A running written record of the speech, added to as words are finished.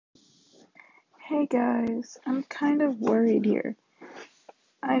Hey guys, I'm kind of worried here.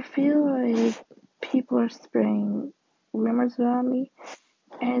 I feel like people are spreading rumors about me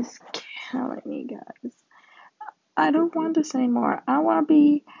and it's killing me, guys. I don't want this anymore. I don't want to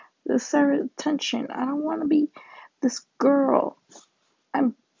be the center of attention. I don't want to be this girl.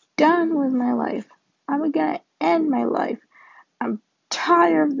 I'm done with my life. I'm gonna end my life. I'm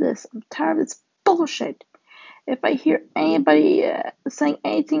tired of this. I'm tired of this bullshit. If I hear anybody saying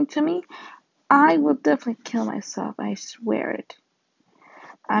anything to me, I will definitely kill myself. I swear it.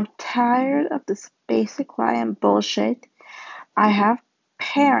 I'm tired of this basic lie and bullshit. I have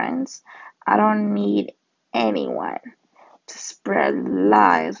parents. I don't need anyone to spread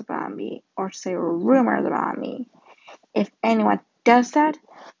lies about me or say rumors about me. If anyone does that,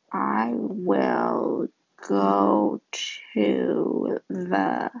 I will go to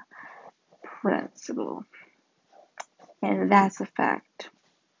the principal. And that's a fact.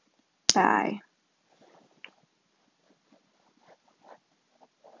 Bye.